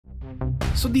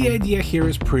So the idea here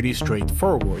is pretty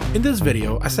straightforward. In this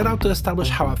video, I set out to establish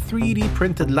how a 3D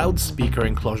printed loudspeaker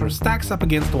enclosure stacks up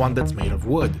against one that's made of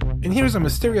wood. And here's a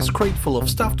mysterious crate full of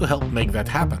stuff to help make that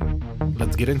happen.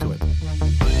 Let's get into it.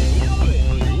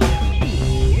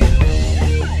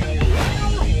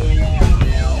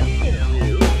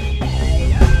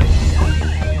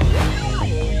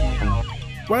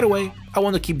 Right away, I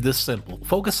want to keep this simple,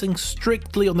 focusing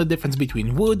strictly on the difference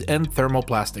between wood and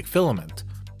thermoplastic filament,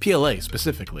 PLA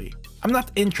specifically. I'm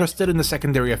not interested in the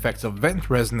secondary effects of vent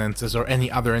resonances or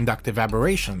any other inductive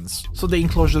aberrations, so the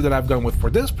enclosure that I've gone with for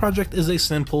this project is a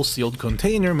simple sealed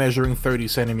container measuring 30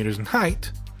 cm in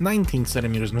height, 19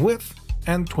 cm in width,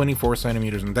 and 24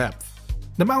 cm in depth.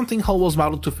 The mounting hull was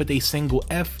modeled to fit a single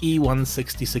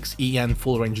FE166EN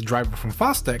full-range driver from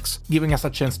Fostex, giving us a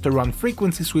chance to run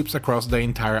frequency sweeps across the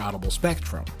entire audible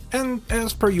spectrum. And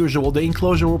as per usual, the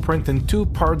enclosure will print in two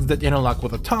parts that interlock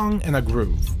with a tongue and a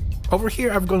groove. Over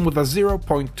here I've gone with a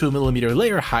 0.2mm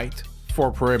layer height,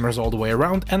 4 perimeters all the way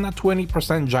around, and a 20%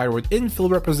 gyroid infill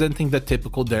representing the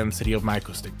typical density of my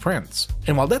acoustic prints.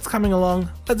 And while that's coming along,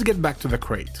 let's get back to the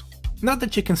crate. Not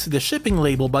that you can see the shipping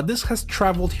label, but this has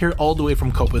traveled here all the way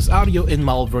from Copus Audio in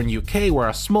Malvern, UK, where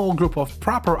a small group of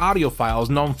proper audiophiles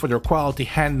known for their quality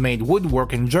handmade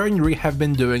woodwork and joinery have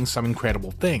been doing some incredible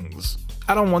things.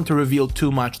 I don't want to reveal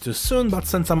too much too soon, but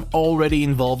since I'm already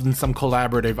involved in some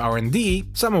collaborative R&D,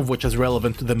 some of which is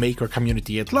relevant to the maker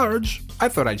community at large, I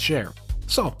thought I'd share.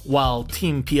 So, while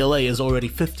Team PLA is already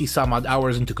 50 some odd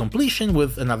hours into completion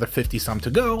with another 50 some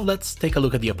to go, let's take a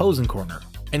look at the opposing corner.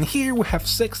 And here we have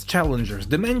 6 challengers,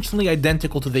 dimensionally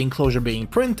identical to the enclosure being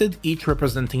printed, each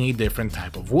representing a different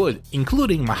type of wood,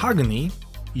 including mahogany,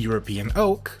 European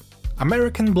oak,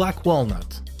 American black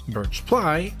walnut, birch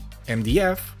ply,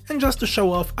 MDF, and just to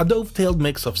show off, a dovetailed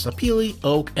mix of sapele,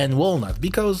 oak, and walnut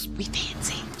because we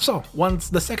fancy. So, once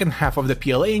the second half of the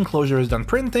PLA enclosure is done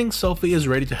printing, Sophie is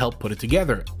ready to help put it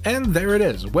together. And there it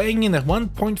is, weighing in at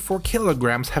 1.4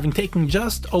 kilograms, having taken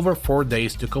just over 4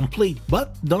 days to complete.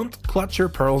 But don't clutch your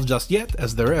pearls just yet,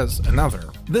 as there is another.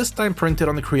 This time printed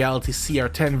on the Creality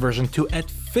CR10 version 2 at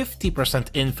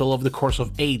 50% infill over the course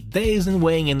of 8 days and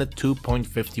weighing in at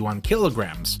 2.51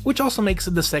 kilograms, which also makes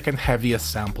it the second heaviest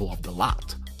sample of the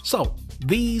lot. So,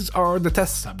 these are the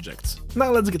test subjects.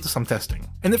 Now let's get to some testing.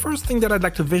 And the first thing that I'd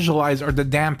like to visualize are the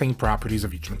damping properties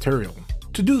of each material.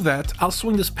 To do that, I'll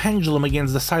swing this pendulum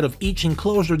against the side of each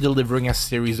enclosure, delivering a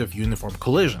series of uniform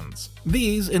collisions.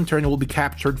 These, in turn, will be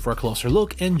captured for a closer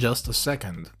look in just a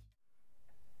second.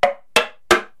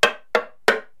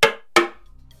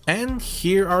 And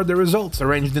here are the results,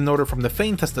 arranged in order from the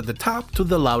faintest at the top to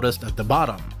the loudest at the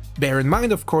bottom. Bear in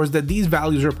mind, of course, that these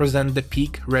values represent the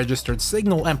peak registered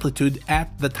signal amplitude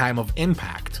at the time of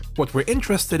impact. What we're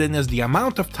interested in is the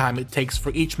amount of time it takes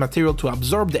for each material to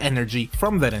absorb the energy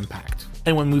from that impact.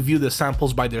 And when we view the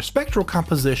samples by their spectral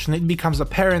composition, it becomes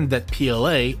apparent that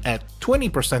PLA at 20%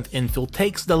 infill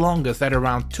takes the longest at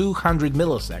around 200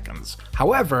 milliseconds.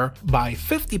 However, by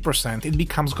 50% it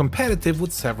becomes competitive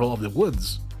with several of the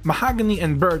woods. Mahogany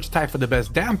and birch tie for the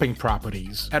best damping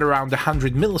properties, at around the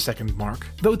 100 millisecond mark,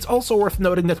 though it's also worth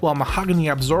noting that while mahogany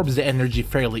absorbs the energy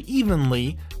fairly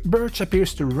evenly, birch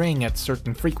appears to ring at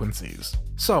certain frequencies.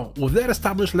 So, with that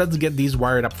established, let's get these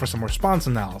wired up for some response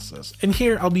analysis, and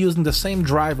here I'll be using the same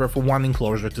driver for one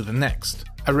enclosure to the next.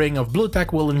 A ring of blue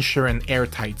tack will ensure an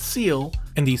airtight seal,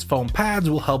 and these foam pads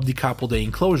will help decouple the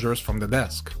enclosures from the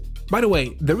desk. By the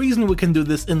way, the reason we can do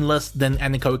this in less than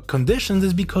anechoic conditions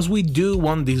is because we do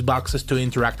want these boxes to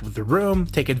interact with the room,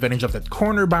 take advantage of that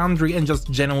corner boundary, and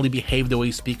just generally behave the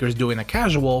way speakers do in a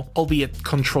casual, albeit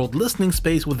controlled listening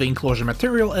space with the enclosure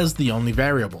material as the only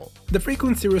variable. The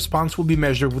frequency response will be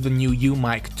measured with the new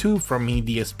U-Mic 2 from Mini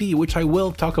DSP, which I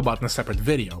will talk about in a separate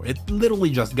video, it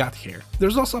literally just got here.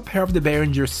 There's also a pair of the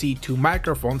Behringer C2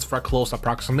 microphones for a close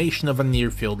approximation of a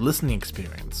near-field listening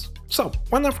experience. So,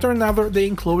 one after another, the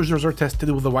enclosures are tested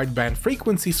with a wideband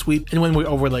frequency sweep, and when we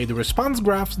overlay the response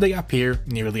graphs, they appear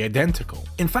nearly identical.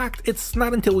 In fact, it's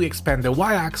not until we expand the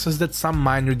y-axis that some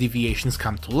minor deviations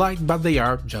come to light, but they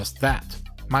are just that,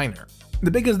 minor. The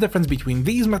biggest difference between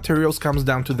these materials comes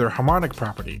down to their harmonic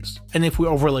properties, and if we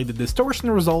overlay the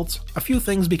distortion results, a few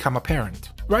things become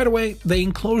apparent. Right away, the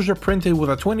enclosure printed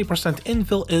with a 20%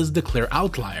 infill is the clear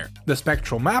outlier. The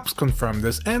spectral maps confirm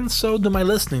this, and so do my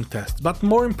listening tests, but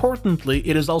more importantly,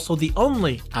 it is also the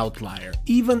only outlier,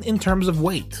 even in terms of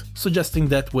weight, suggesting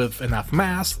that with enough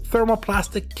mass,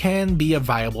 thermoplastic can be a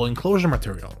viable enclosure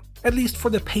material. At least for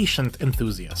the patient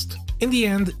enthusiast. In the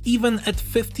end, even at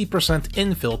 50%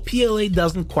 infill, PLA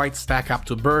doesn't quite stack up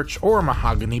to birch or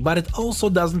mahogany, but it also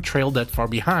doesn't trail that far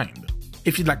behind.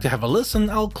 If you'd like to have a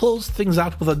listen, I'll close things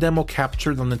out with a demo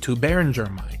captured on the two Behringer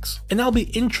mics, and I'll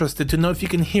be interested to know if you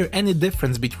can hear any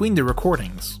difference between the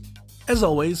recordings. As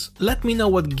always, let me know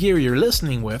what gear you're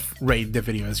listening with, rate the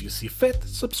video as you see fit,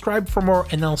 subscribe for more,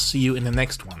 and I'll see you in the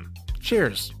next one.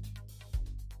 Cheers!